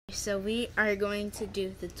so we are going to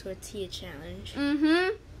do the tortilla challenge. Mm-hmm.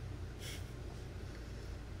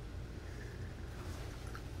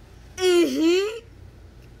 Mm-hmm.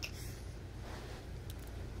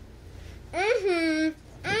 Mm-hmm.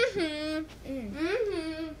 Mm-hmm. Mm-hmm.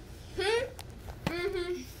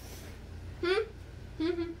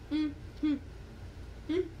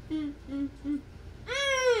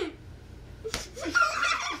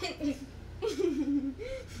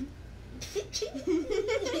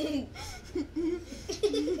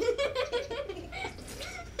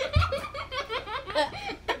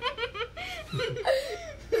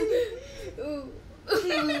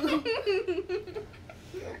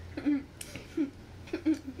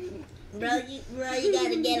 Bro, you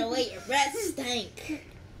gotta get away. Your breath stink.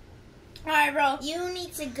 Alright, bro. You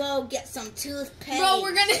need to go get some toothpaste. Bro,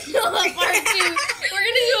 we're gonna do a part 2. We're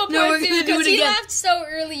gonna do a part 2 No, we're gonna do because it he again. laughed so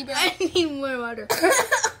early, bro. I need more water.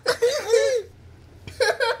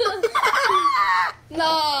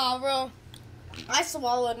 Nah, bro. I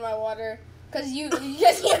swallowed my water because you after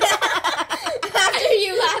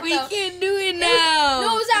you laughed. We though. can't do it now.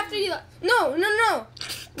 No, it was after you laughed. No.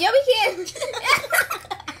 Yeah, we can.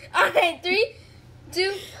 Alright, 3,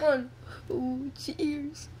 2, 1. Oh,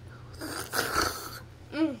 cheers.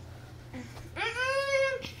 Mm.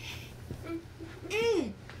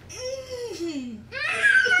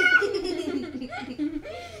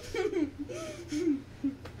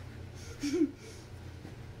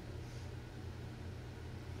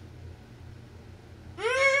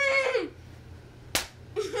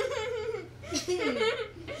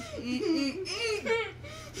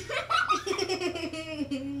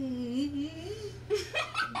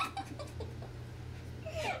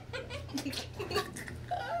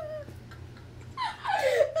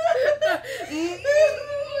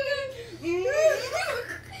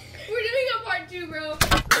 We're doing a part 2, bro.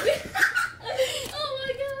 Oh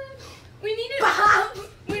my god. We're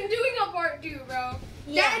doing a part 2, bro.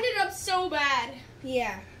 Yeah. That ended up so bad.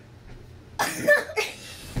 Yeah.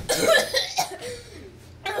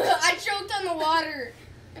 I choked on the water.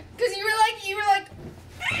 Cause you were like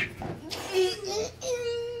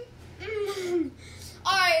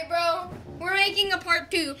Alright, bro. We're making a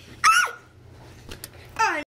part 2.